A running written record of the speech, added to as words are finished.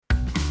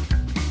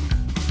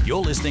You're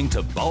listening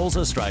to Bowls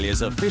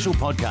Australia's official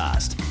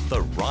podcast,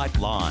 The Right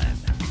Line,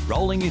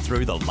 rolling you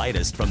through the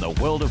latest from the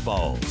world of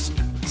bowls.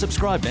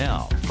 Subscribe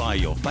now via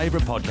your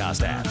favourite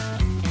podcast app.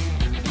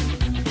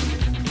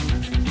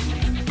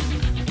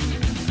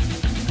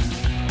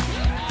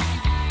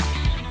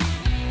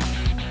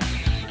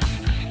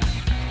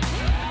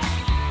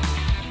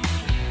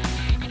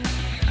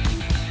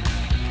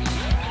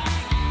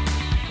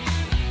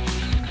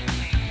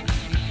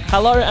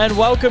 Hello and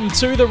welcome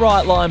to The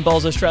Right Line,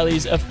 Bowls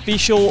Australia's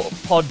official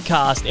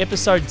podcast.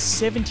 Episode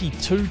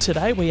 72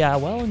 today. We are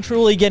well and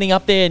truly getting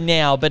up there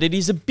now, but it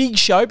is a big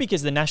show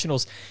because the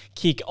Nationals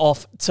kick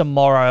off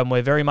tomorrow and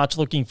we're very much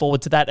looking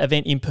forward to that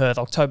event in Perth,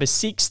 October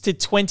 6 to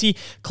 20.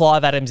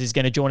 Clive Adams is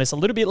going to join us a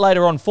little bit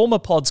later on, former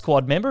Pod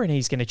Squad member, and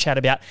he's going to chat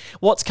about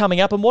what's coming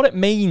up and what it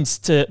means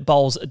to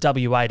Bowls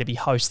WA to be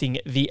hosting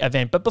the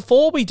event. But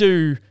before we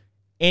do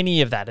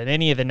any of that and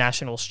any of the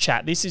Nationals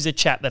chat, this is a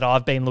chat that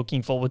I've been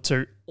looking forward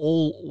to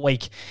all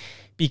week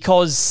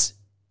because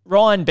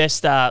Ryan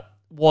Bester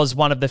was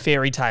one of the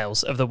fairy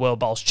tales of the World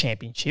Bowls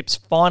Championships,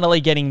 finally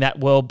getting that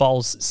World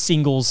Bowls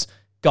singles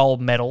gold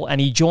medal,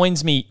 and he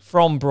joins me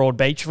from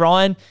Broadbeach.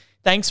 Ryan,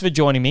 thanks for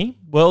joining me.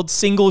 World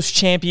Singles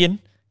Champion,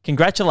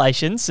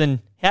 congratulations, and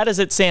how does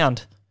it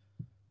sound?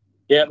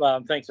 Yeah,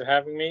 thanks for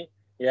having me.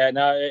 Yeah,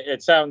 no,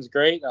 it sounds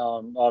great.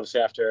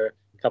 Obviously, after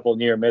couple of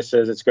near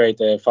misses, it's great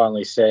to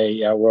finally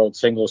say world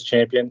singles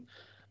champion.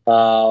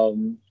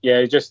 It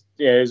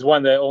was one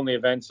of the only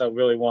events I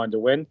really wanted to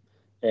win,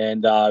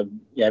 and I'm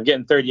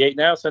getting 38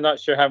 now, so I'm not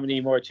sure how many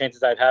more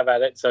chances I'd have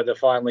at it. So to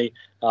finally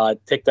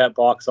tick that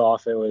box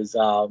off, it was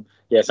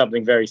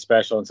something very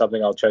special and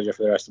something I'll treasure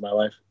for the rest of my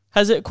life.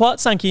 Has it quite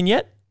sunk in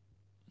yet?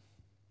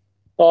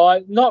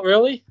 Not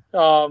really.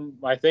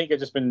 I think I've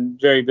just been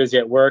very busy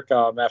at work.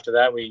 After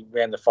that, we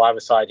ran the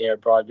five-a-side here at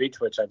Broadbeach,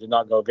 which I did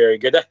not go very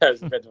good at. It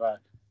was a bit of a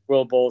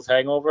World Bowls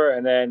hangover,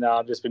 and then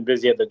I've just been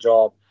busy at the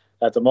job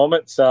at the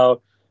moment.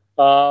 So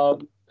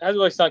hasn't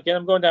really sunk in.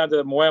 I'm going down to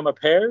the Moama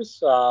Pairs,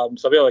 so I'll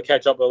be able to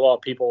catch up with a lot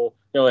of people.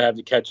 You only have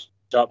to catch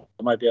up.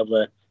 I might be able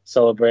to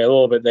celebrate a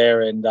little bit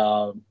there, and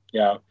I'm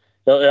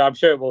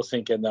sure it will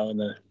sink in though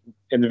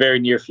in the very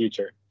near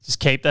future. Just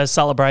keep those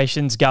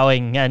celebrations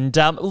going. And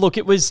look,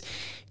 it was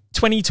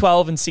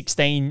 2012 and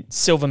 16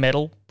 silver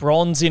medal,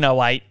 bronze in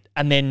 08.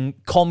 And then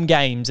Com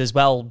Games as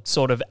well,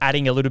 sort of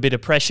adding a little bit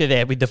of pressure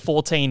there with the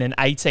 14 and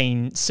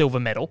 18 silver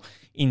medal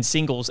in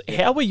singles.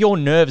 How were your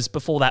nerves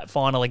before that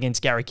final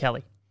against Gary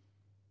Kelly?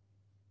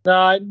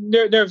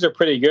 Nerves are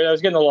pretty good. I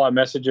was getting a lot of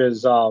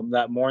messages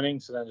that morning,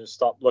 so then I just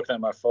stopped looking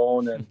at my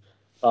phone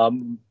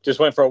and just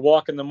went for a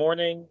walk in the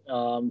morning,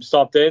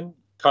 stopped in,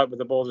 caught up with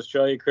the Bowls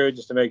Australia crew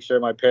just to make sure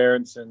my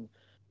parents and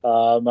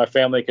my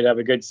family could have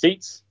a good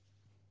seats.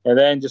 And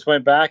then just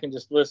went back and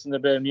just listened to a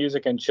bit of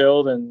music and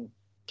chilled and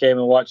came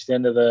and watched the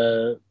end of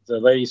the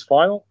ladies'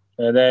 final.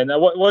 And then I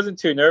wasn't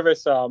too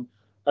nervous. I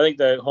think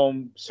the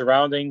home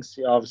surroundings,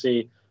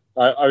 obviously,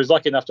 I was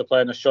lucky enough to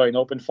play in the Australian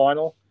Open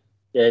final.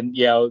 And,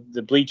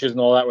 the bleachers and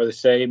all that were the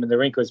same, and the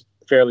rink was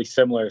fairly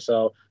similar.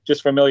 So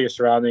just familiar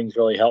surroundings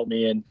really helped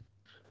me, and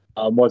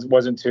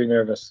wasn't too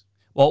nervous.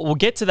 Well, we'll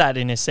get to that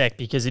in a sec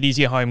because it is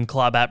your home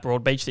club at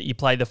Broadbeach that you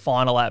play the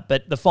final at.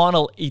 But the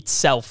final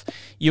itself,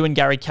 you and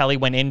Gary Kelly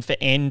went end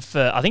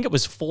for I think it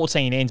was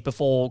 14 ends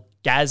before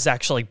Gaz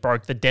actually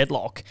broke the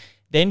deadlock.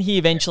 Then he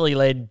eventually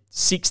led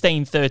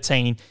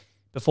 16-13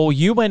 before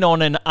you went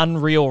on an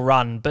unreal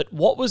run. But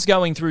what was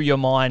going through your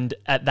mind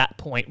at that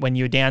point when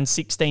you were down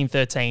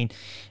 16-13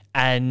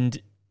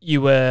 and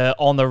you were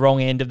on the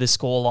wrong end of the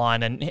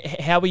scoreline? And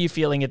how were you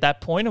feeling at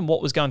that point and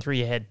what was going through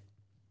your head?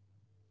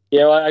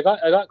 Yeah, well, I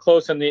got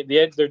close in the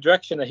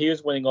direction that he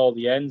was winning all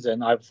the ends,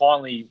 and I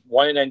finally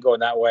won an end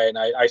going that way, and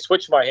I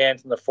switched my hand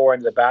from the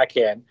forehand to the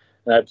backhand,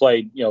 and I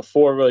played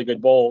four really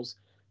good bowls.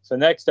 So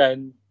next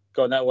end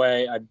going that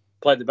way, I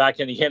played the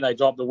backhand again. I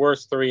dropped the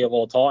worst three of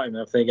all time. And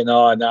I'm thinking,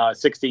 now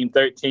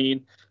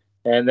 16-13,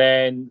 and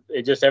then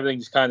everything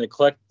just kind of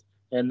clicked,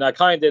 and I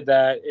kind of did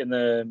that in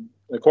the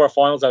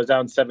quarterfinals. I was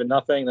down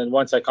 7-0, and then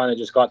once I kind of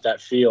just got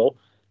that feel,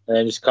 and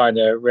then just kind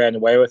of ran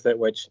away with it,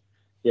 which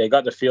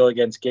got the feel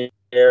against Gary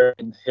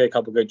and hit a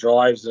couple of good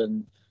drives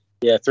and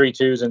 3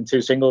 twos and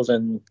 2 singles,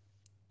 and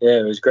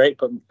it was great.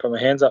 Put my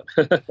hands up.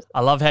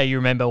 I love how you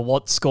remember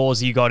what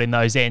scores you got in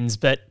those ends,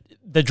 but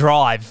the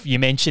drive, you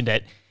mentioned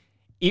it.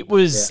 It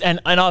was,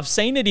 and I've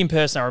seen it in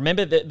person. I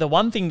remember the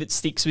one thing that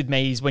sticks with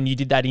me is when you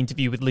did that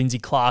interview with Lindsay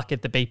Clark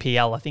at the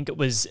BPL. I think it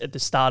was at the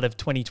start of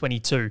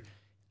 2022,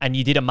 and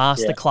you did a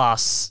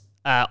masterclass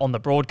on the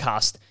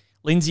broadcast.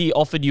 Lindsay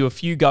offered you a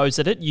few goes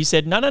at it. You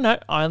said, no,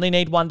 I only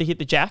need one to hit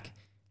the jack.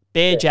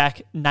 Bear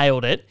Jack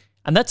nailed it.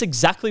 And that's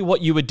exactly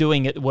what you were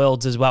doing at the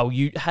Worlds as well.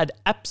 You had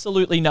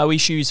absolutely no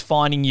issues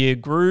finding your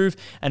groove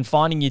and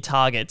finding your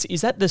targets.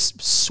 Is that the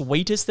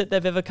sweetest that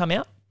they've ever come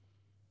out?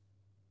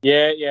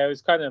 Yeah, it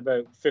was kind of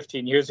about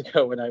 15 years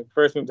ago when I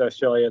first moved to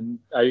Australia, and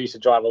I used to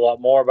drive a lot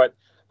more. But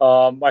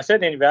I said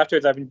to Andy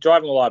afterwards, I've been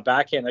driving a lot of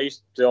backhand. I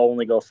used to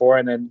only go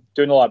forehand and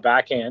doing a lot of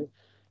backhand.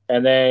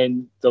 And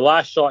then the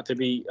last shot to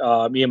beat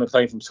Ian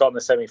McLean from Scotland in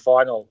the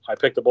semi-final, I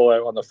picked the ball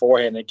out on the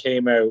forehand. It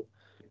came out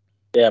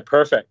Yeah,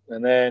 perfect.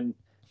 And then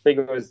I think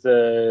it was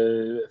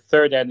the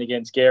third end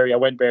against Gary. I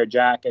went bare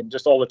jack, and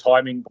just all the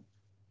timing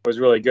was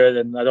really good,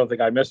 and I don't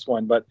think I missed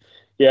one. But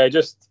yeah,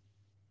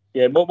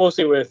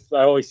 mostly with,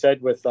 I always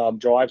said with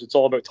drives, it's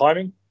all about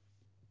timing.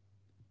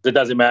 It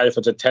doesn't matter if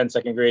it's a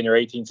 10-second green or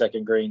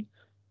 18-second green,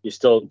 you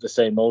still the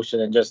same motion,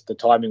 and just the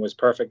timing was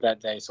perfect that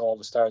day, so all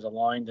the stars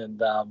aligned.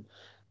 And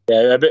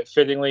yeah, a bit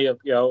fittingly,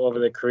 over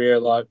the career, a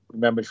lot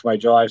remembered for my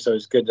drive, so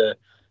it's good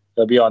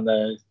to be on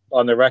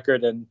the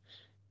record, and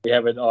we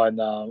have it on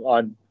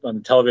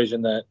the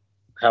television that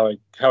how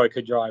I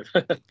could drive.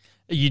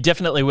 You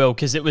definitely will,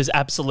 because it was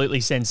absolutely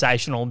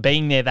sensational.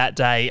 Being there that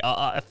day,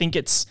 I think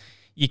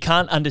you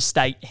can't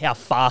understate how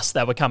fast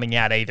they were coming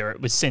out either.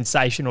 It was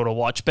sensational to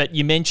watch. But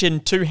you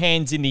mentioned 2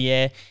 hands in the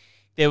air.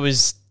 There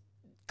was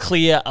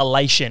clear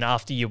elation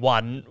after you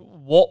won.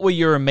 What were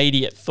your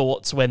immediate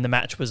thoughts when the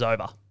match was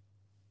over?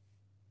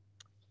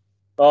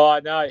 Oh,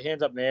 no,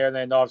 hands up in the air. And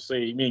then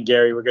obviously me and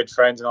Gary were good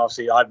friends, and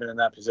obviously I've been in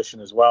that position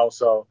as well.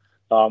 So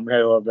we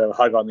had a little bit of a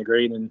hug on the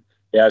green, and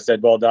yeah, I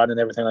said well done and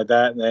everything like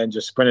that, and then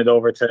just sprinted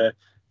over to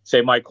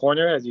say my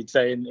corner, as you'd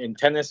say in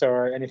tennis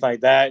or anything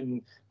like that.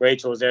 And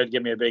Rachel was there to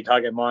give me a big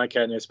hug, and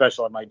Monica, and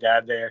especially my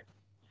dad there,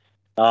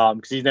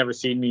 because he's never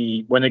seen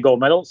me win a gold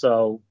medal.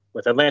 So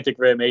with Atlantic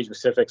Rim, Asia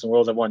Pacifics, and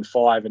Worlds, I've won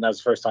 5, and that was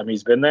the first time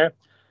he's been there.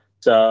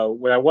 So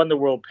when I won the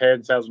World Pair in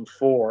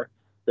 2004,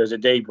 there's a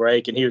day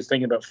break, and he was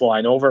thinking about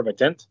flying over, but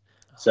didn't.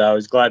 So I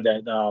was glad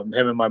that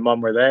him and my mom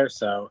were there.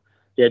 So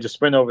yeah, just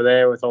sprint over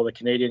there with all the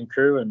Canadian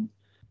crew, and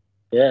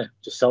yeah,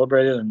 just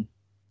celebrated, and it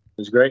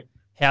was great.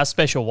 How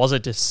special was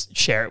it to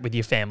share it with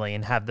your family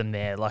and have them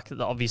there? Like,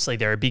 obviously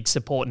they're a big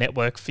support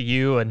network for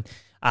you, and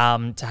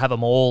to have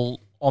them all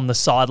on the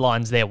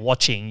sidelines there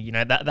watching,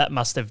 that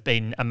must have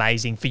been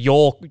amazing for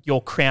your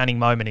crowning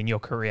moment in your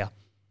career.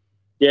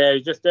 Yeah,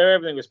 just there,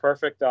 everything was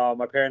perfect.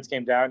 My parents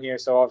came down here,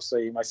 so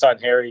obviously my son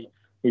Harry,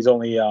 he's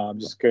only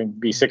just going to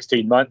be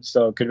 16 months,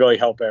 so could really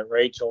help out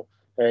Rachel,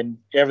 and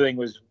everything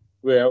was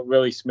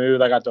really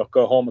smooth. I got to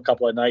go home a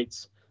couple of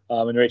nights,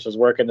 and Rachel's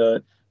working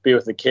to be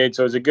with the kids,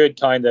 so it was a good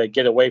kind of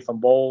get away from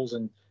bowls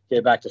and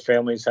get back to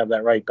families, have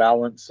that right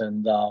balance,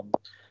 and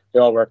it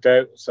all worked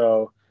out.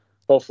 So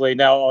hopefully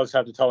now I'll just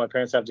have to tell my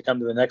parents I have to come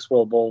to the next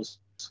World Bowls.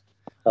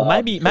 Well,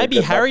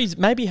 maybe Harry's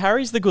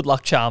the good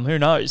luck charm. Who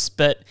knows?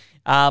 But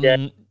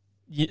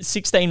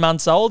 16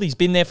 months old, he's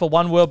been there for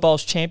 1 World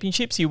Bowls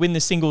Championships. You win the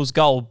singles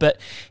gold. But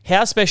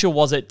how special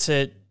was it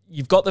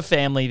you've got the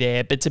family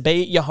there, but to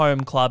be at your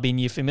home club in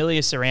your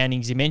familiar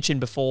surroundings? You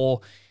mentioned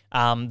before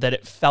that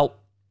it felt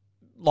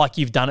like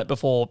you've done it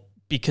before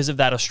because of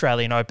that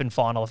Australian Open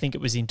final. I think it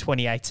was in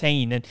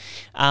 2018. And,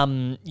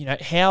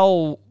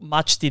 how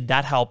much did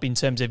that help in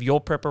terms of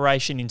your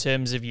preparation, in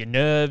terms of your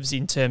nerves,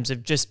 in terms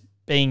of just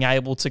being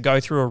able to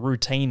go through a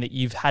routine that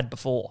you've had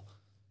before?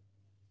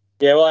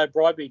 Yeah, well, at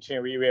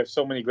Broadbeach, we have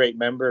so many great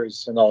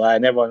members and all that,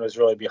 and everyone was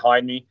really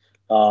behind me,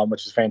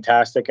 which is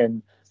fantastic.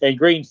 And in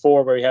Green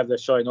 4, where we have the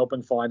Australian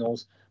Open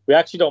finals, we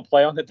actually don't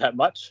play on it that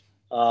much.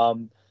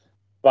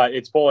 But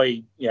it's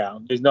probably,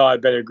 there's not a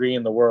better green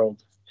in the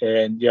world.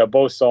 And,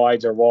 both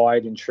sides are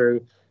wide and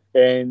true.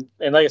 And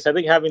like I said, I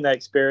think having that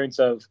experience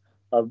of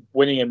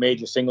winning a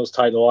major singles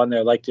title on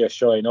there, like the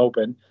Australian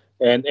Open,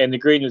 and the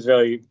green was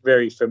very,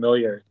 very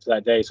familiar to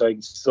that day. So I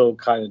can still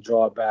kind of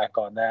draw back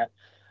on that.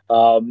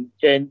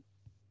 And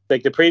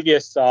like the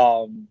previous,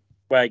 when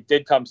I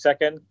did come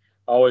second,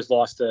 I always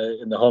lost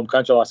in the home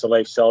country. I lost to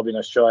Leif Selby in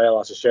Australia,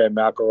 lost to Sharon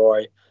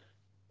McElroy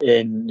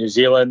in New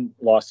Zealand,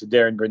 lost to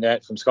Darren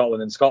Burnett from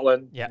Scotland in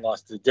Scotland,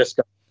 lost to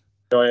Disco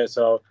in Australia.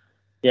 So,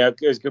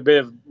 it was a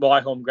bit of my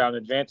home ground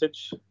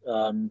advantage,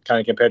 kind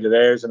of compared to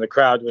theirs. And the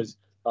crowd was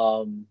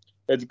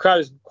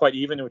quite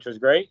even, which was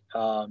great.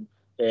 But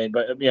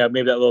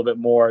maybe that little bit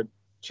more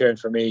cheering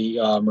for me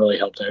really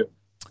helped out.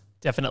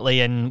 Definitely.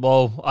 And,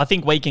 well, I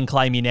think we can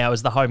claim you now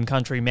as the home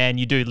country man.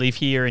 You do live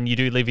here and you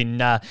do live in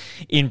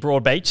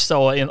Broadbeach,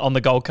 so on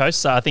the Gold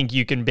Coast. So I think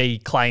you can be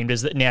claimed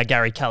as that now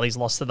Gary Kelly's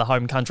lost to the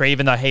home country,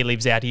 even though he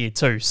lives out here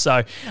too.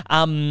 So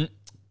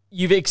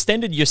you've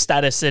extended your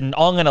status, and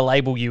I'm going to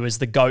label you as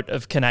the GOAT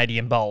of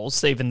Canadian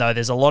bowls, even though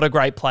there's a lot of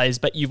great players,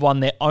 but you've won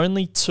their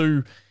only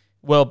 2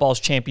 World Bowls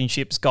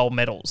Championships gold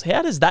medals.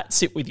 How does that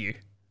sit with you?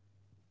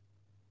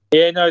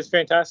 Yeah, no, it's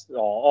fantastic.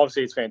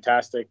 Obviously, it's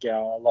fantastic. I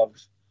love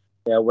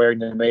wearing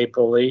the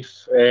maple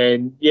leaf.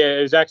 And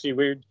it was actually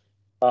weird.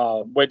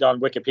 Went on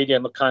Wikipedia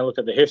and looked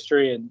at the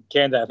history, and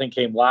Canada, I think,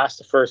 came last,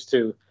 the first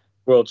 2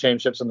 World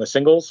Championships in the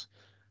singles.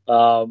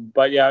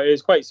 But it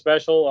was quite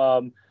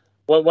special.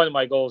 One of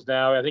my goals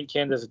now, I think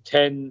Canada's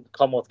 10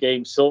 Commonwealth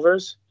Games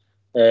silvers,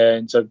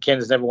 and so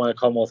Canada's never won a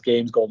Commonwealth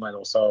Games gold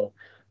medal. So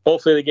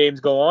hopefully the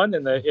games go on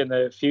in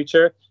the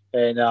future,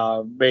 and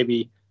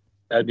maybe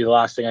that'd be the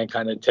last thing I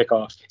kind of tick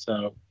off.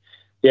 So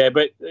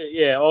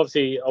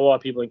obviously a lot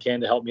of people in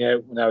Canada helped me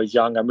out when I was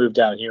young. I moved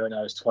down here when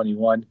I was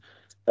 21,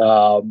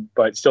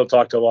 but still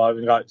talk to a lot.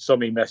 I got so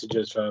many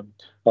messages from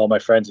all my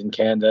friends in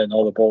Canada and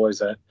all the bowlers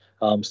that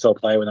still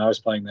play when I was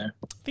playing there.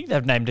 I think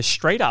they've named a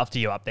street after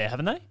you up there,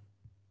 haven't they?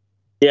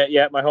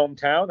 Yeah, my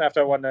hometown. After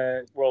I won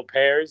the World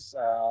Pairs,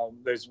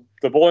 there's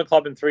the bowling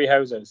club in Three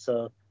Houses,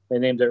 so they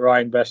named it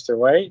Ryan Bester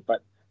Way,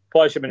 but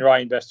probably should have been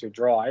Ryan Bester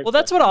Drive. Well,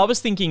 that's what I was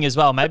thinking as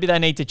well. Maybe they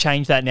need to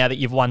change that now that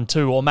you've won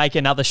 2, or make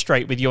another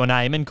street with your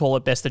name and call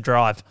it Bester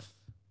Drive.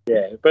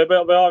 Yeah, but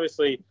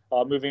obviously,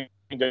 moving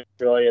to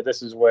Australia,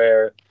 this is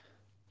where,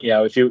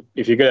 if you're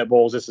good at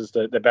bowls, this is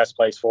the best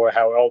place for it,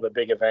 how all the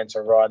big events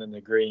are run in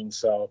the green.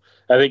 So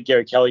I think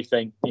Gary Kelly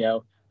thanked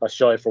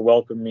Australia for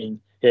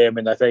welcoming him,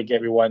 and I thank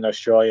everyone in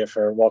Australia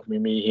for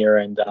welcoming me here.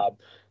 And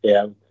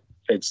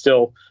it's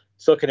still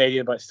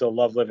Canadian, but still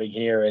love living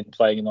here and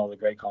playing in all the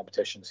great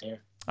competitions here.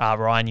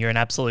 Ryan, you're an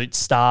absolute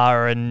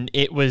star, and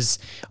it was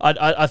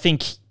I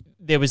think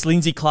there was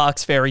Lindsay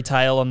Clark's fairy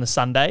tale on the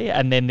Sunday,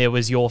 and then there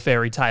was your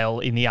fairy tale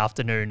in the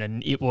afternoon,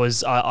 and it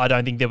was I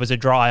don't think there was a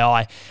dry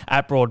eye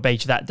at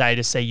Broadbeach that day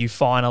to see you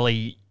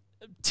finally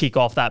tick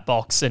off that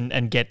box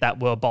and get that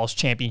World Bowls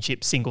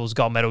Championship singles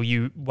gold medal.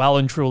 You well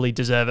and truly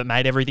deserve it,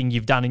 mate. Everything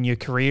you've done in your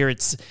career,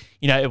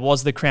 it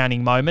was the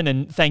crowning moment,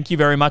 and thank you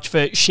very much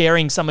for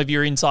sharing some of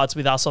your insights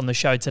with us on the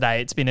show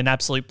today. It's been an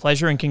absolute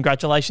pleasure, and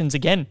congratulations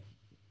again.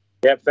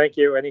 Yep, thank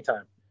you.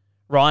 Anytime.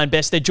 Ryan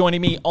Bester joining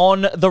me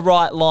on the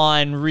right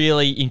line.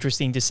 Really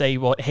interesting to see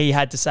what he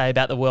had to say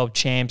about the World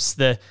Champs,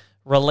 the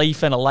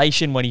relief and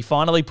elation when he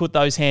finally put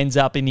those hands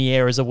up in the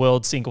air as a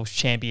world singles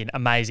champion.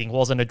 Amazing.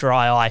 Wasn't a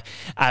dry eye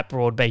at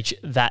Broadbeach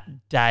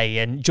that day.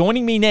 And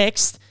joining me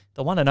next,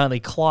 the one and only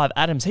Clive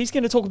Adams. He's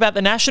going to talk about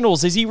the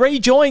Nationals as he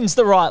rejoins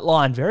the right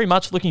line. Very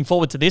much looking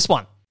forward to this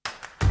one.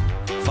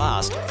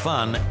 Fast,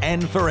 fun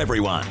and for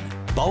everyone.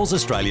 Bowls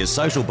Australia's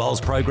social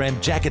bowls program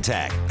Jack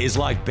Attack is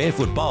like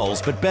barefoot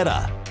bowls but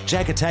better.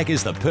 Jack Attack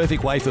is the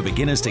perfect way for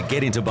beginners to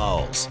get into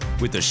bowls,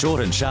 with the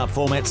short and sharp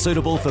format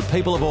suitable for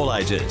people of all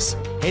ages.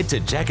 Head to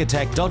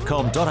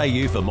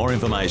jackattack.com.au for more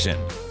information.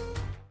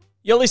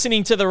 You're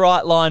listening to The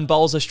Right Line,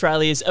 Bowls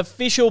Australia's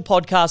official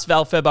podcast.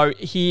 Val Febbo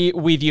here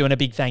with you, and a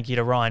big thank you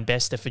to Ryan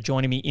Bester for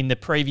joining me in the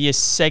previous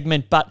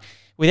segment. But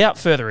without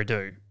further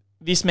ado,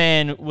 this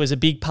man was a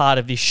big part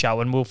of this show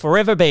and will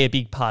forever be a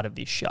big part of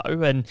this show.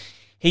 And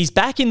he's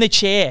back in the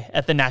chair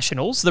at the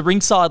Nationals, the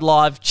Ringside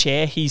Live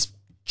chair. He's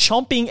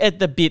chomping at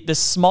the bit. The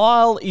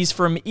smile is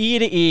from ear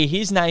to ear.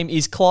 His name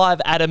is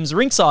Clive Adams.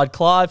 Ringside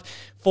Clive,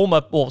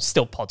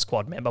 still Pod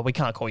Squad member. We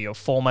can't call you a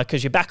former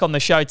because you're back on the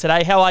show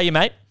today. How are you,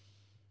 mate?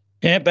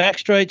 Yeah,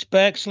 Backstreet's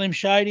back, Slim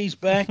Shady's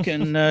back,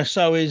 and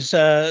so is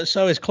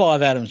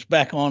Clive Adams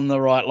back on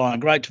the right line.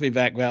 Great to be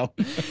back, Val.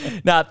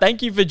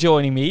 Thank you for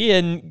joining me.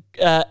 And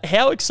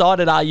how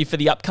excited are you for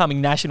the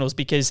upcoming Nationals?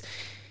 Because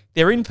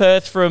they're in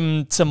Perth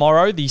from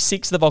tomorrow, the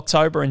 6th of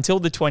October, until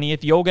the 20th.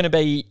 You're going to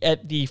be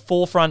at the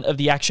forefront of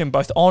the action,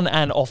 both on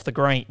and off the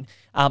green.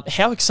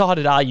 How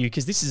excited are you?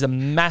 Because this is a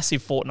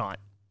massive fortnight.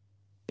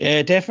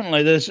 Yeah,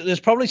 definitely. There's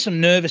probably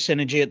some nervous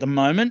energy at the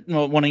moment,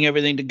 not wanting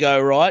everything to go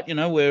right.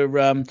 Where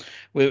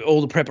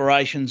all the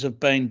preparations have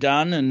been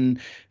done,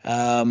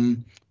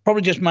 and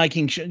probably just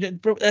making sure,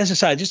 as I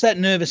say, just that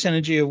nervous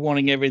energy of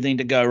wanting everything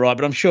to go right.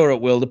 But I'm sure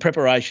it will. The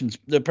preparation's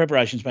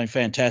been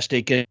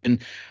fantastic, and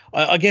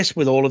I guess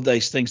with all of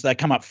these things, they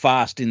come up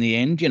fast in the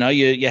end.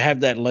 You have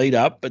that lead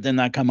up, but then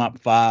they come up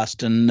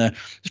fast, and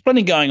there's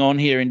plenty going on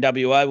here in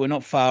WA. We're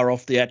not far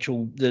off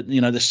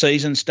the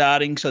season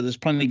starting, so there's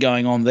plenty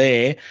going on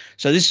there.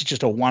 So this is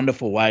just a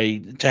wonderful way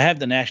to have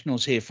the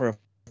Nationals here for a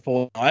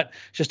fortnight.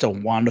 It's just a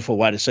wonderful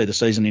way to see the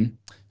season in.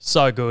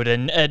 So good.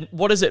 And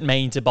what does it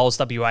mean to Bowls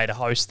WA to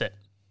host it?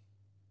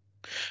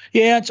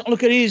 Yeah,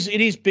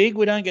 it is big.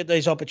 We don't get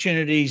these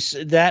opportunities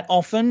that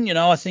often.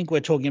 I think we're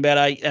talking about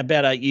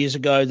 8 years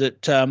ago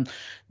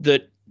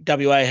that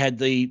WA had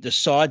the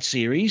side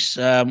series.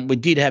 We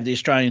did have the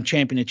Australian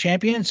Champion of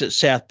Champions at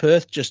South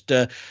Perth just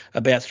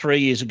about 3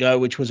 years ago,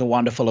 which was a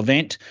wonderful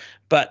event.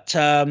 But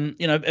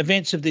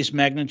events of this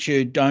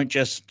magnitude don't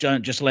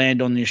just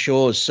land on your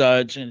shores.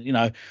 So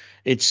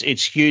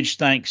it's huge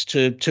thanks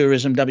to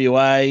Tourism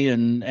WA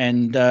and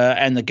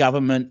the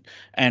government,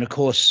 and of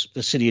course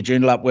the City of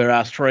Joondalup, where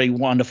our 3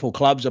 wonderful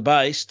clubs are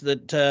based,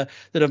 that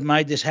have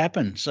made this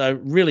happen. So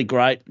really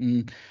great,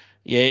 and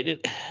yeah,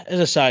 as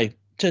I say,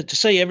 to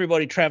see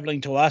everybody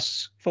travelling to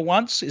us for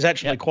once is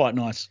actually quite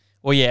nice.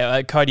 Well,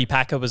 yeah, Cody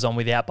Packer was on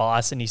Without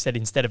Bias, and he said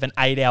instead of an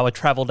 8-hour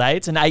travel day,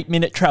 it's an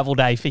 8-minute travel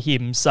day for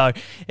him. So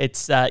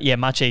it's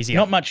much easier.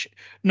 Not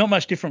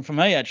much different for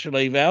me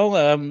actually, Val.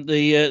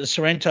 The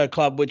Sorrento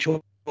club, which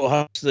will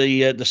host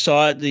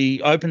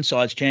the Open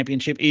Sides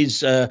Championship,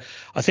 is I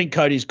think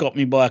Cody's got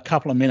me by a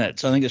couple of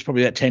minutes. I think it's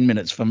probably about 10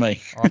 minutes for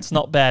me. Oh, it's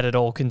not bad at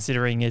all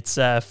considering it's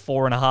a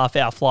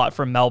 4.5-hour flight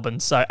from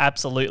Melbourne. So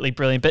absolutely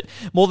brilliant. But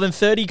more than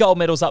 30 gold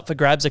medals up for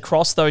grabs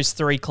across those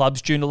 3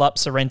 clubs, Joondalup,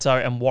 Sorrento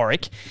and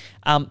Warwick.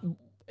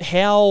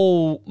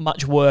 How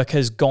much work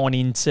has gone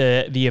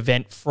into the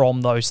event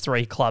from those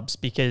 3 clubs?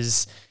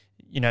 Because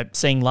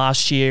seeing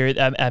last year,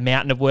 a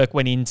mountain of work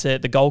went into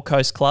the Gold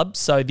Coast club.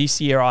 So this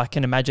year, I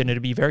can imagine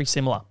it'll be very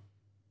similar.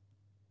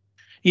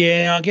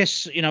 Yeah, I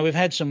guess, we've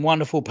had some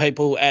wonderful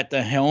people at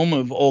the helm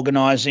of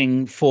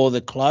organising for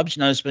the clubs.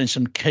 There's been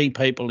some key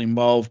people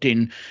involved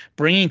in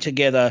bringing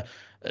together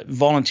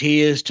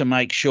volunteers to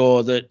make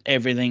sure that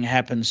everything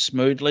happens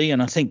smoothly.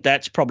 And I think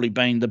that's probably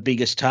been the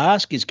biggest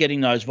task, is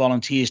getting those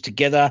volunteers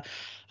together.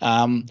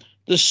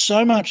 There's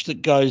so much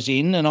that goes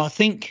in, and I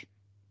think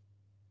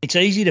it's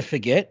easy to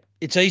forget.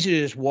 It's easy to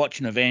just watch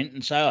an event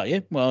and say, oh, yeah,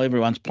 well,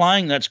 everyone's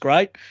playing, that's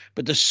great.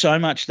 But there's so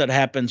much that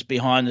happens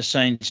behind the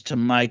scenes to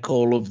make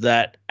all of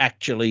that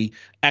actually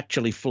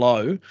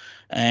flow.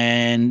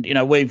 And,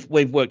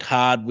 we've worked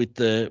hard with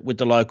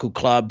the local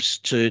clubs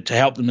to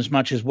help them as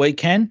much as we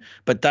can,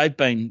 but they've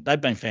been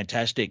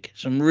fantastic.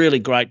 Some really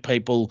great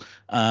people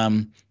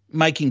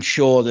making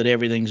sure that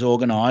everything's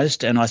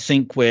organised, and I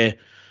think we're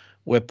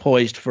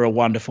poised for a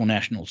wonderful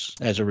Nationals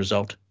as a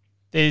result.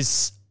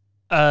 There's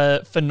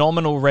a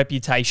phenomenal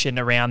reputation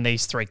around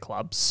these three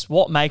clubs.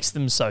 What makes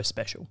them so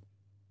special?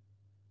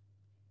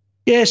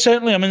 Yeah,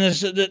 certainly. I mean,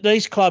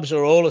 these clubs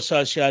are all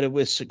associated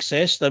with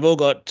success. They've all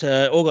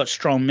got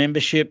strong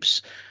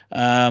memberships.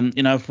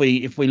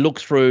 If we look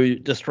through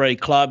the three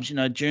clubs,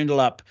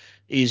 Joondalup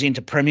is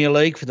into Premier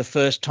League for the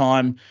first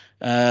time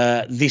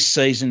this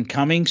season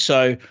coming.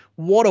 So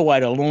what a way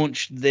to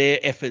launch their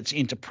efforts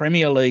into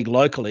Premier League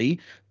locally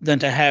than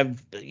to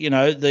have,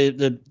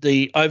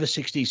 the over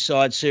 60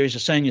 side series, the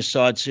senior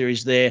side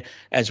series there,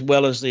 as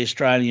well as the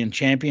Australian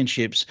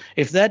Championships.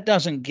 If that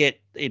doesn't get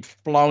it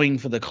flowing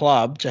for the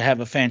club to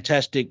have a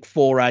fantastic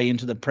foray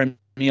into the Premier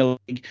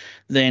League,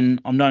 then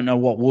I don't know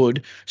what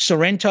would.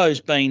 Sorrento's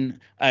been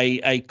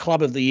a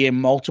club of the year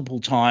multiple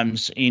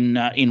times in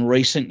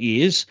recent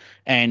years,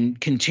 and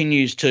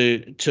continues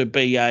to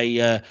be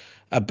a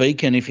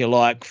beacon, if you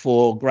like,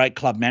 for great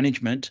club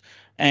management.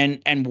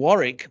 And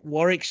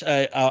Warwick's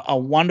a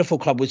wonderful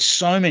club with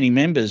so many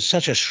members,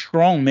 such a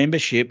strong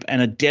membership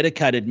and a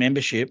dedicated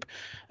membership.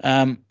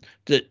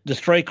 The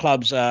three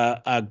clubs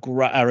are a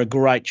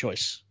great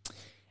choice.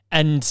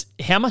 And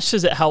how much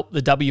does it help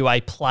the WA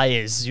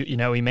players?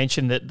 We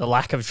mentioned that the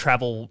lack of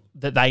travel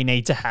that they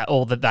need to have,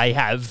 or that they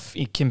have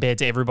compared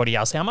to everybody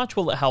else. How much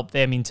will it help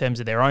them in terms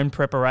of their own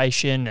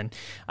preparation and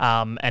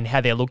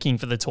how they're looking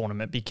for the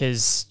tournament?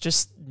 Because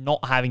just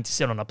not having to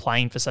sit on a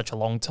plane for such a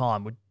long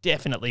time would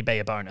definitely be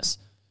a bonus.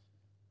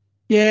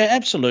 Yeah,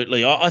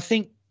 absolutely. I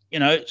think,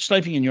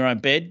 sleeping in your own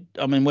bed.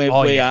 I mean, we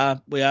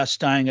are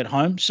staying at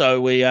home,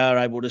 so we are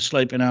able to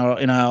sleep in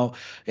our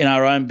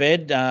own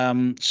bed.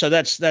 So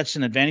that's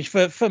an advantage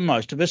for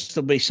most of us.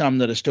 There'll be some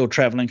that are still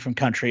travelling from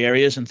country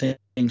areas and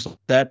things like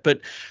that.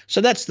 But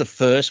so that's the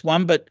first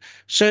one. But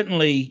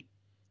certainly,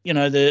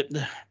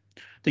 the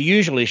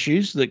usual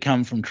issues that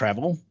come from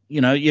travel.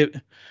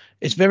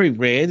 It's very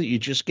rare that you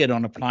just get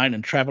on a plane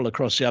and travel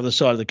across the other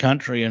side of the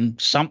country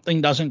and something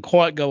doesn't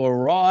quite go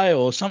awry,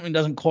 or something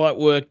doesn't quite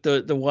work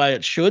the way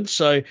it should.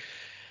 So,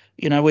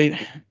 we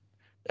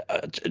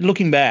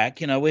looking back,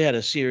 we had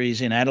a series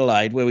in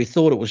Adelaide where we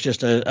thought it was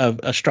just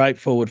a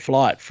straightforward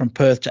flight from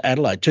Perth to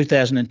Adelaide.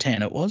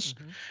 2010 it was.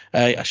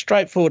 A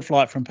straightforward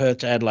flight from Perth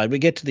to Adelaide. We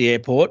get to the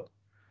airport,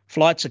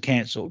 flights are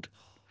cancelled.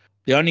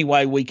 The only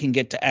way we can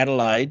get to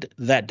Adelaide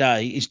that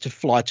day is to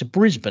fly to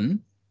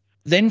Brisbane,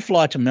 then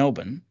fly to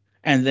Melbourne,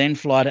 and then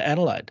fly to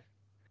Adelaide.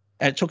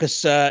 It took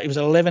us, it was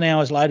 11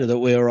 hours later that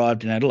we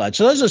arrived in Adelaide.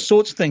 So those are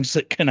sorts of things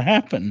that can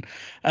happen.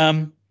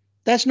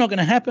 That's not going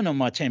to happen on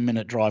my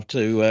 10-minute drive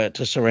to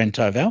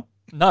Sorrento, Val.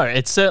 No,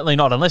 it's certainly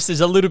not, unless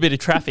there's a little bit of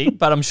traffic,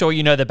 but I'm sure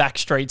the back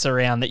streets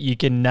around that you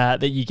can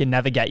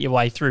navigate your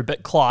way through.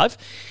 But Clive,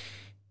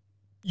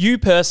 you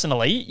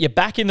personally, you're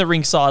back in the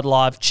Ringside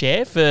Live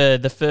chair for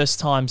the first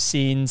time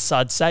since,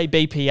 I'd say,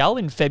 BPL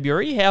in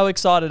February. How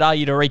excited are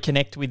you to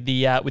reconnect with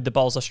the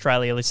Bowls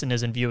Australia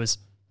listeners and viewers?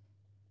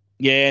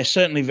 Yeah,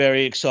 certainly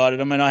very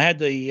excited. I mean, I had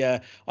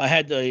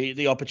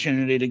the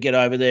opportunity to get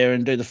over there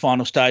and do the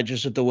final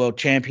stages of the World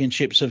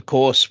Championships, of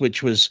course,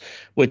 which was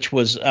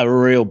a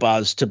real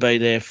buzz to be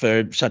there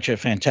for such a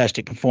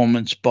fantastic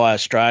performance by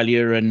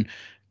Australia,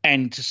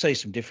 and to see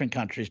some different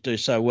countries do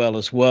so well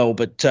as well.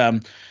 But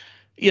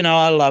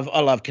I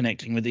love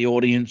connecting with the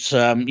audience.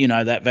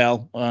 That,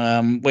 Val.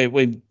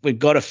 We've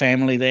got a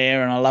family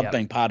there, and I love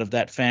being part of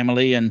that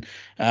family. And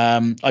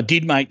I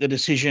did make the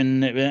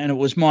decision, and it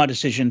was my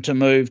decision, to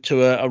move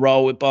to a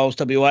role with Bowls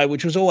WA,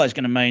 which was always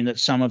going to mean that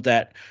some of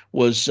that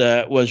was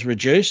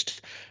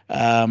reduced.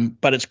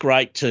 But it's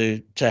great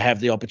to have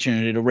the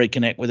opportunity to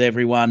reconnect with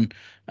everyone.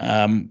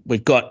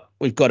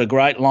 We've got a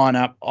great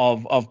lineup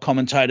of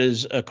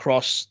commentators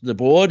across the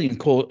board.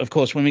 Of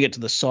course, when we get to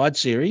the side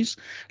series,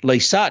 Lee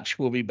Such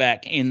will be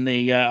back in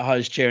the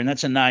host chair, and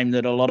that's a name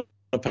that a lot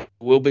of people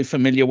will be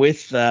familiar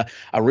with. A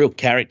real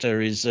character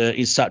is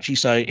Suchy,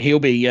 so he'll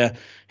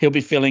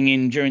be filling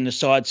in during the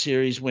side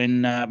series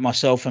when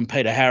myself and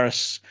Peter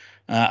Harris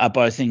are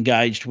both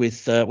engaged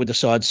with the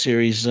side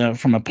series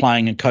from a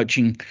playing and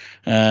coaching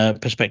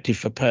perspective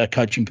for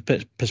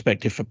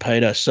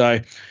Peter.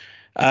 So.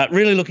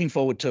 Really looking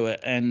forward to it,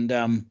 and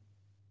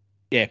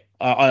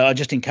I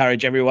just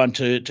encourage everyone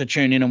to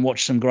tune in and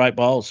watch some great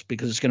bowls,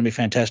 because it's going to be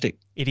fantastic.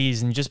 It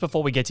is. And just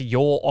before we get to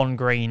your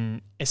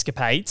on-green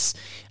escapades,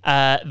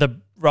 the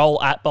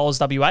role at Bowls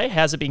WA,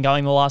 how's it been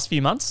going the last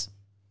few months?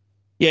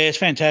 Yeah, it's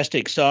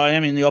fantastic. So I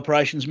am in the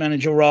operations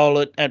manager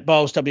role at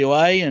Bowls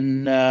WA,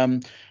 and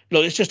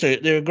look, it's just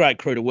they're a great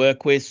crew to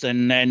work with,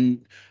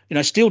 and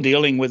still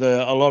dealing with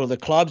a lot of the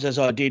clubs as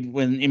I did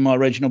when in my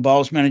regional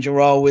bowls manager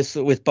role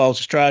with Bowls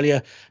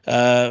Australia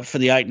for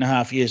the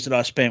 8.5 years that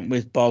I spent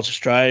with Bowls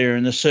Australia,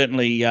 and there's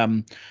certainly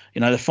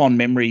the fond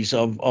memories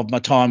of my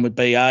time with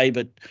BA,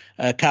 but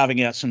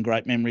carving out some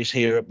great memories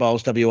here at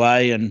Bowls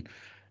WA, and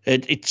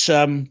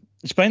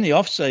it's been the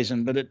off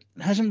season, but it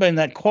hasn't been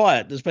that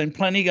quiet. There's been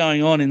plenty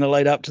going on in the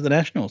lead up to the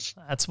Nationals.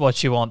 That's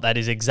what you want. That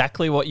is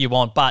exactly what you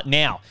want. But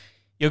now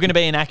you're going to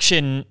be in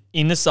action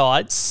in the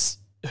sides.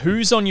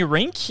 Who's on your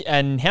rink,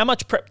 and how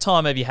much prep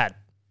time have you had?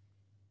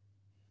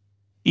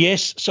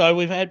 Yes, so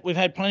we've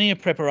had plenty of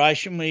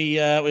preparation.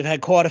 We've had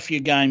quite a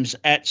few games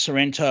at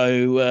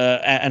Sorrento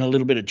and a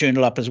little bit at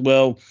Joondalup as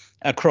well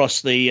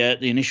across the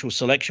initial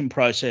selection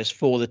process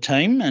for the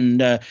team,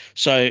 and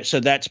so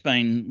that's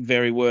been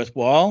very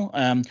worthwhile.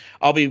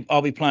 I'll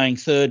be playing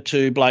third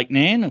to Blake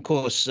Nan. Of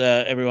course,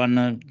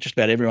 just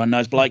about everyone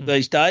knows Blake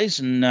these days,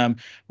 and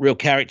real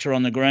character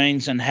on the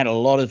greens, and had a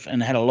lot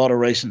of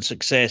recent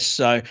success.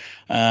 So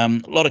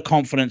a lot of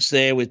confidence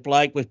there with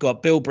Blake. We've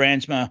got Bill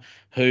Brandsma,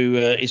 who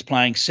is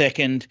playing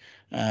second.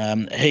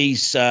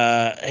 He's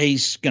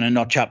going to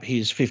notch up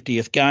his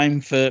 50th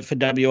game for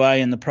WA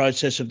in the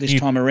process of this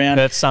time around.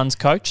 Perth Suns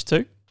coach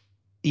too?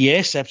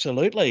 Yes,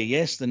 absolutely.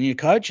 Yes, the new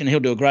coach, and he'll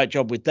do a great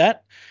job with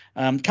that.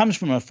 Comes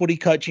from a footy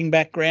coaching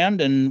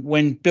background, and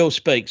when Bill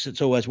speaks, it's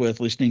always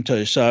worth listening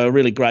to. So a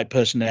really great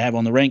person to have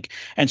on the rink.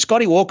 And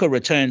Scotty Walker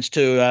returns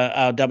to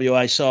our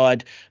WA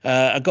side,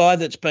 a guy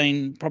that's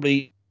been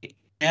probably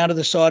out of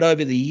the side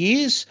over the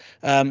years,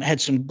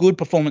 had some good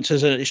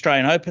performances at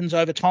Australian Opens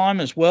over time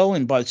as well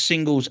in both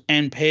singles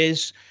and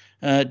pairs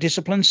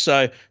disciplines.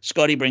 So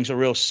Scotty brings a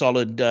real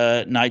solid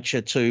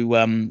nature to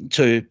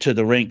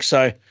the rink.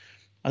 So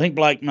I think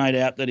Blake made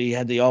out that he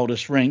had the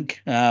oldest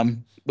rink.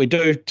 We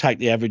do take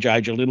the average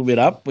age a little bit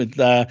up with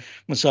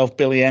myself,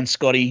 Billy, and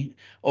Scotty,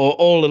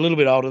 all a little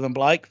bit older than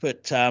Blake.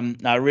 But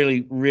no,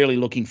 really, really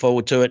looking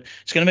forward to it.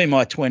 It's going to be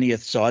my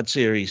 20th side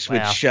series,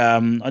 wow. Which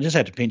I just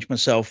had to pinch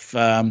myself.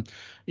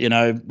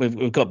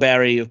 We've got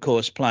Barry, of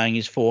course, playing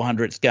his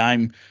 400th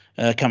game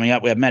coming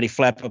up. We had Matty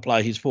Flapper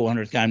play his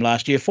 400th game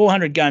last year.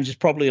 400 games is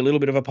probably a little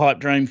bit of a pipe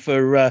dream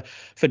for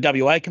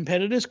WA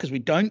competitors because we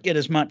don't get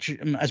as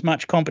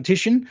much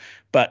competition.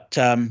 But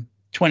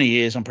 20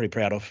 years, I'm pretty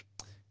proud of.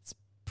 It's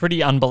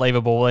pretty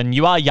unbelievable, and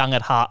you are young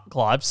at heart,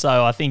 Clive.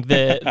 So I think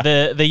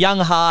the young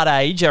heart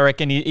age, I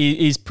reckon,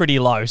 is pretty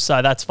low.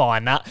 So that's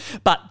fine.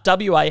 But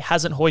WA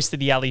hasn't hoisted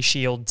the Ali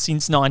Shield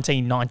since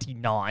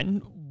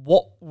 1999.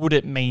 What would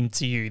it mean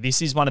to you?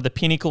 This is one of the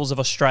pinnacles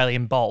of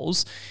Australian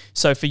bowls.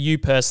 So for you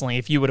personally,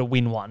 if you were to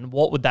win one,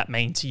 what would that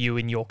mean to you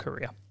in your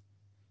career?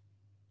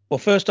 Well,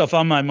 first off,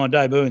 I made my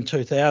debut in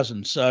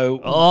 2000. So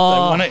they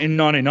won it in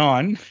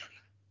 99.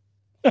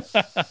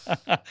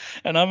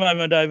 And I made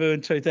my debut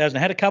in 2000. I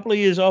had a couple of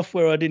years off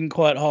where I didn't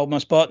quite hold my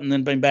spot, and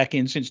then been back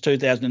in since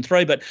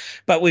 2003.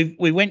 But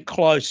we went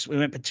close. We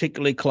went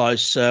particularly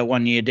close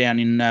one year down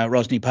in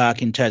Rosny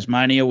Park in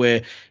Tasmania,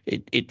 where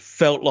it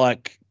felt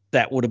like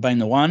that would have been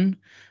the one,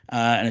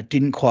 and it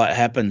didn't quite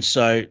happen.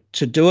 So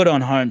to do it on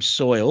home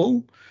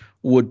soil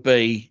would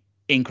be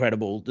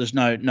incredible. There's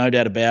no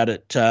doubt about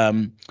it.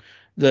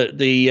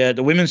 The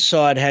women's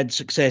side had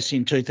success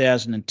in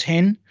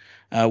 2010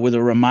 with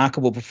a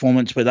remarkable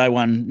performance where they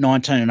won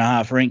 19 and a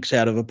half rinks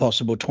out of a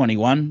possible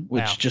 21,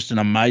 which is just an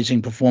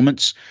amazing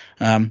performance.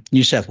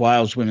 New South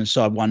Wales women's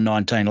side won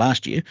 19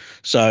 last year.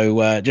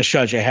 So just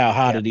shows you how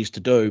hard it is to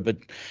do. But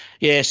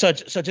yeah, so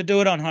to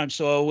do it on home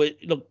soil,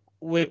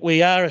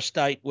 we are a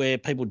state where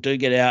people do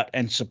get out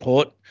and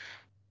support.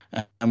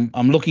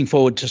 I'm looking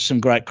forward to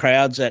some great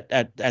crowds at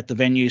the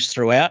venues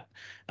throughout,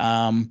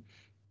 and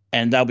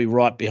they'll be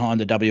right behind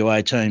the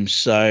WA teams.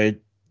 So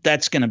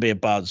that's going to be a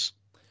buzz.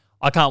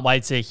 I can't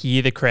wait to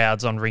hear the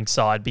crowds on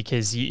rinkside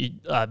because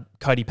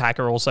Cody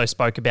Packer also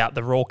spoke about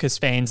the raucous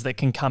fans that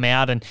can come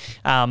out, and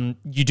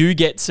you do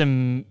get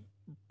some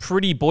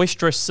pretty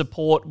boisterous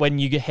support when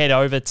you head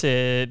over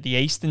to the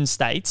eastern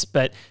states,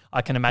 but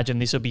I can imagine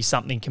this will be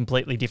something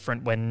completely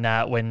different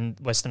when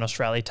Western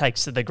Australia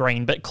takes to the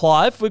green. But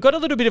Clive, we've got a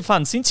little bit of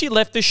fun. Since you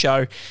left the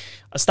show,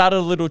 I started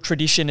a little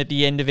tradition at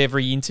the end of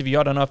every interview.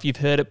 I don't know if you've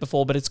heard it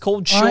before, but it's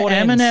called Short Ends. I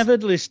am an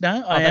avid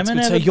listener.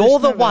 So you're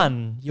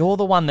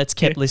the one that's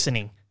kept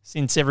listening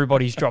since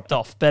everybody's dropped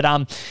off. But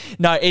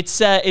no,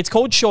 it's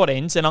called Short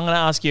Ends, and I'm going to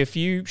ask you a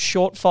few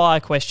short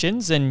fire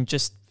questions, and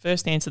just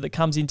first answer that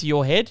comes into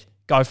your head,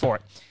 go for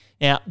it.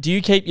 Now, do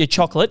you keep your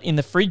chocolate in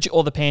the fridge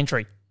or the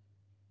pantry?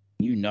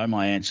 You know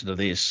my answer to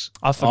this.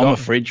 I forgot. I'm a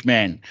fridge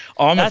man.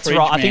 That's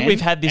right. I think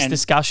we've had this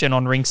discussion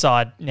on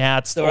ringside. Now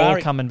it's all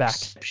coming back.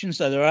 Exceptions,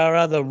 though. There are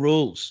other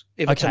rules.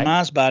 If it's a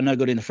Mars bar, no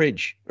good in the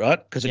fridge, right?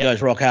 Because it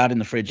goes rock hard in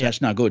the fridge. That's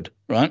no good,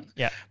 right?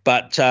 Yeah.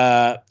 But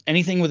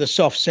anything with a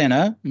soft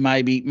centre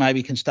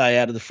maybe can stay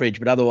out of the fridge,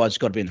 but otherwise it's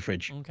got to be in the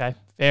fridge. Okay,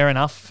 fair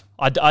enough.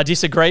 I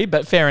disagree,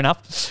 but fair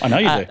enough. I know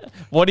you do.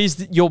 What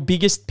is your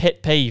biggest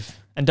pet peeve?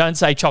 And don't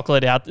say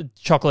chocolate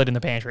in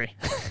the pantry.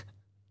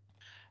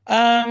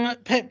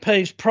 Pet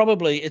peeves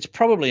it's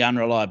probably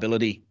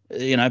unreliability.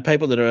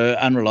 People that are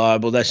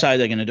unreliable, they say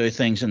they're going to do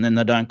things and then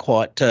they don't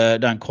quite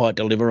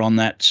deliver on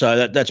that.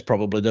 So that's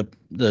probably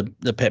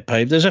the pet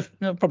peeve. I've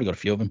probably got a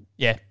few of them.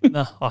 Yeah,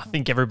 no, I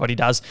think everybody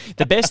does.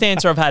 The best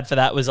answer I've had for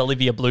that was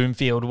Olivia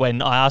Bloomfield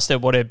when I asked her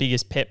what her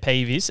biggest pet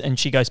peeve is, and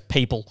she goes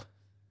people,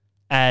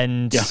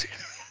 and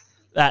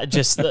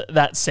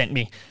that sent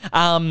me.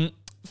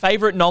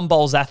 Favorite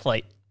non-bowls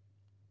athlete.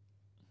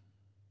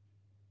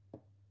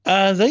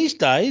 These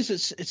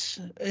days,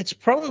 it's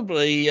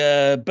probably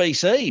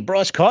BC,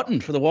 Bryce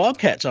Cotton for the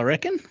Wildcats, I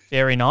reckon.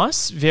 Very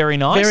nice, very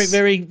nice. Very,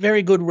 very,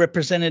 very good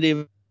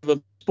representative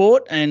of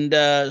sport and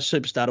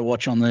superstar to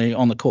watch on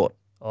the court.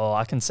 Oh,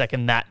 I can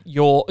second that.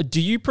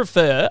 Do you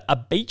prefer a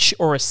beach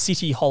or a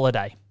city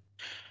holiday?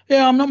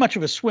 Yeah, I'm not much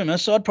of a swimmer,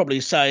 so I'd probably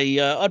say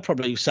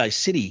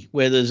city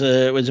where there's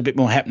a bit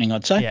more happening.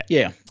 I'd say.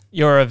 Yeah.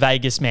 You're a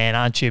Vegas man,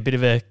 aren't you? A bit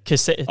of a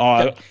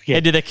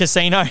head to the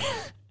casino.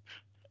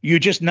 You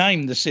just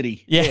named the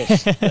city. Yeah.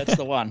 Yes, that's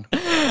the one.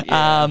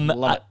 Yeah,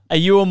 love it. Are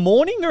you a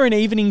morning or an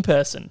evening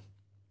person?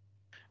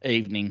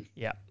 Evening.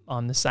 Yeah,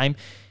 I'm the same.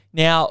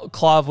 Now,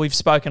 Clive, we've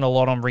spoken a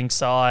lot on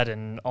Ringside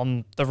and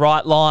on the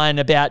Right Line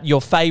about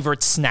your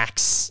favourite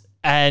snacks,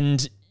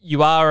 and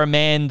you are a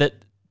man that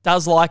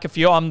does like a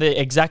few. I'm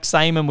the exact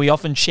same, and we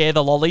often share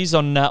the lollies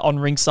on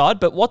Ringside.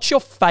 But what's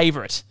your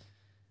favourite?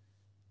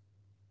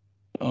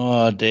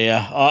 Oh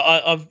dear,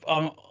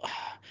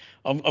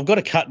 I've got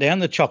to cut down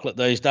the chocolate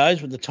these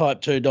days with the type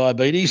 2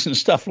 diabetes and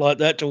stuff like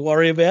that to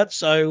worry about.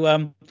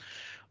 So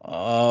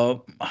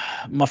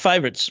my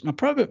favourite's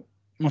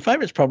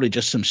probably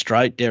just some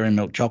straight dairy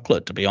milk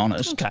chocolate, to be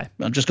honest. Okay.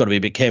 I've just got to be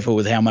a bit careful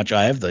with how much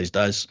I have these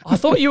days. I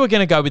thought you were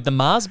going to go with the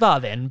Mars bar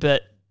then,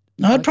 but...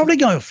 No, I'd probably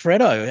go with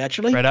Freddo,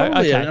 actually. Freddo,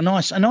 probably okay.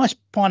 A nice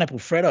pineapple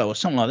Freddo or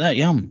something like that.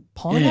 Yum.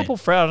 Pineapple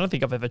Freddo? I don't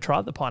think I've ever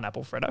tried the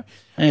pineapple Freddo.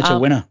 Yeah, it's a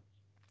winner.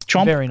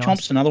 Chomp, very nice.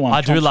 Chomp's another one.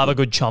 I do love a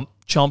good chomp.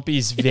 Chomp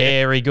is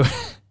very good.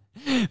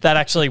 That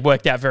actually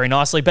worked out very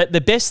nicely. But the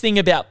best thing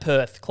about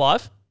Perth,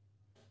 Clive?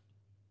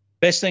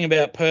 Best thing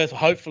about Perth,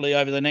 hopefully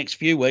over the next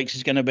few weeks,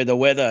 is going to be the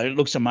weather. It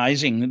looks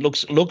amazing. It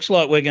looks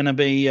like we're going to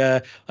be.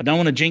 I don't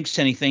want to jinx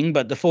anything,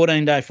 but the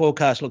 14-day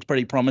forecast looks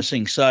pretty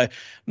promising. So,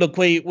 look,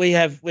 we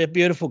have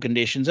beautiful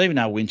conditions, even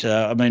our winter.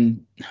 I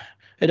mean,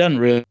 it doesn't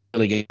really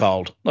get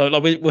cold. Like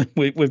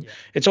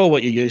it's all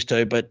what you're used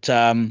to. But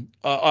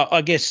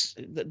I guess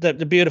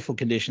the beautiful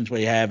conditions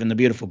we have and the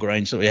beautiful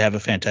greens that we have are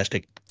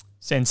fantastic.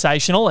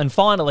 Sensational. And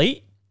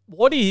finally,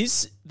 what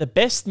is the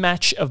best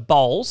match of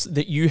bowls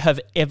that you have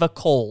ever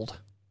called?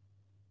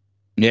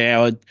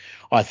 Yeah,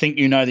 I think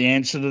you know the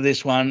answer to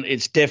this one.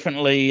 It's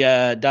definitely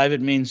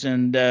David Mins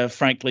and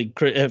Frank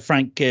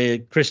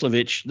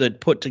Krislovich that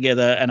put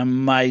together an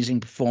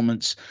amazing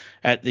performance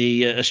at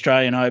the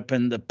Australian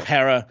Open, the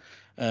para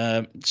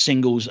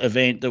singles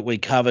event that we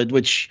covered,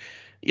 which,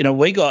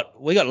 we got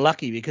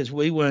lucky because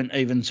we weren't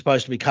even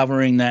supposed to be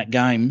covering that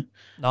game.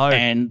 No.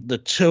 And the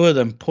two of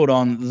them put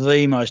on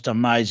the most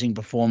amazing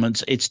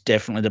performance. It's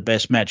definitely the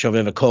best match I've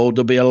ever called.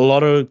 There'll be a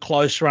lot of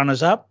close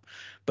runners up,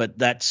 but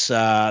that's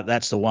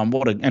the one.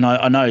 And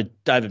I know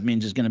David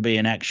Mins is going to be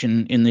in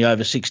action in the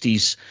over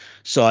 60s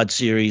side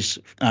series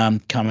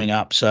coming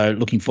up. So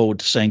looking forward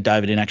to seeing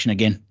David in action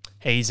again.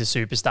 He's a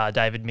superstar,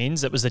 David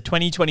Mins. It was the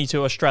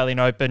 2022 Australian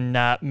Open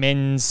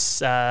men's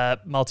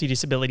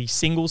multidisability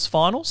singles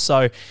final.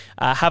 So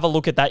have a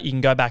look at that. You can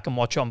go back and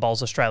watch on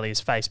Bowls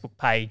Australia's Facebook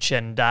page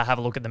and have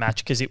a look at the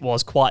match because it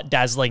was quite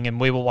dazzling. And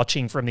we were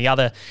watching from the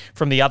other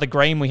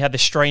green. We had the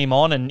stream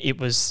on and it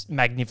was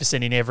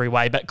magnificent in every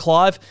way. But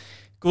Clive,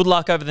 good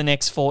luck over the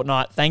next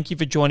fortnight. Thank you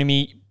for joining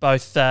me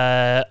both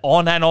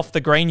on and off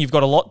the green. You've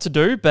got a lot to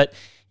do, but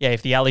yeah,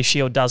 if the Ali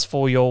Shield does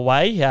fall your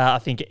way, I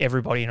think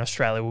everybody in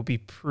Australia will be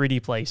pretty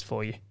pleased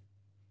for you.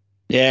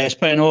 Yeah, it's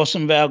been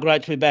awesome, Val.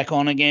 Great to be back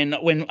on again.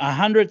 When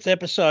 100th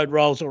episode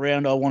rolls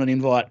around, I want an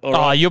invite. All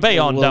right? You'll be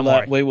on, don't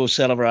worry. We will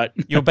celebrate.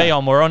 You'll be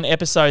on. We're on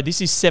episode,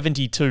 this is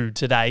 72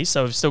 today,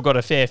 so we've still got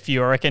a fair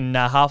few. I reckon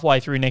halfway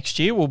through next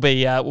year, we'll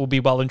be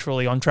well and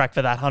truly on track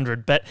for that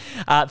 100. But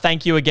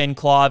thank you again,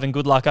 Clive, and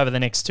good luck over the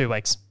next 2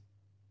 weeks.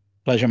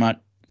 Pleasure, mate.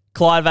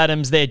 Clive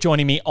Adams there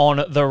joining me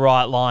on the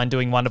Right Line,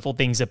 doing wonderful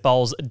things at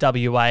Bowls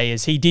WA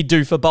as he did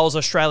do for Bowls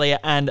Australia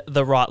and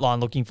the Right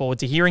Line. Looking forward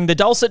to hearing the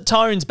dulcet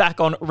tones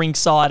back on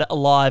Ringside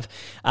Live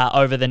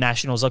over the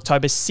Nationals,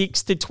 October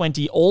 6 to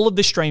 20. All of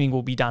the streaming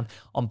will be done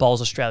on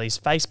Bowls Australia's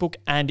Facebook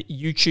and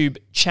YouTube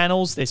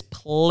channels. There's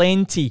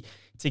plenty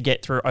to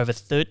get through, over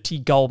 30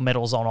 gold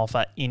medals on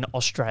offer in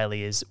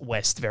Australia's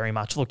West. Very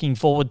much looking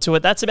forward to it.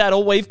 That's about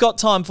all we've got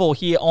time for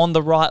here on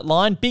The Right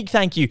Line. Big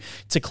thank you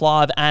to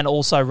Clive and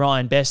also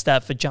Ryan Bester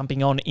for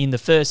jumping on in the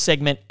first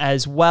segment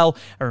as well.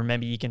 And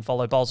remember, you can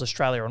follow Bowls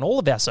Australia on all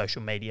of our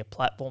social media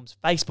platforms,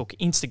 Facebook,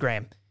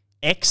 Instagram,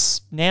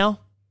 X now.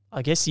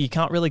 I guess you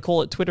can't really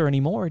call it Twitter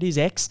anymore. It is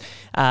X,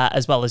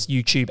 as well as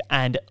YouTube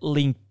and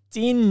LinkedIn.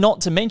 in,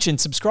 not to mention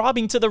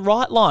subscribing to The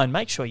Right Line.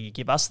 Make sure you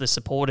give us the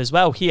support as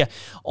well here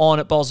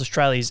on Bowls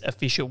Australia's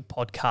official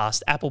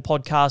podcast. Apple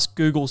Podcasts,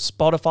 Google,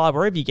 Spotify,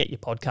 wherever you get your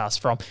podcasts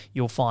from,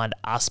 you'll find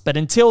us. But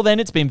until then,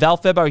 it's been Val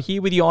Febbo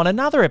here with you on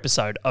another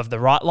episode of The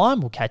Right Line.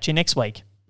 We'll catch you next week.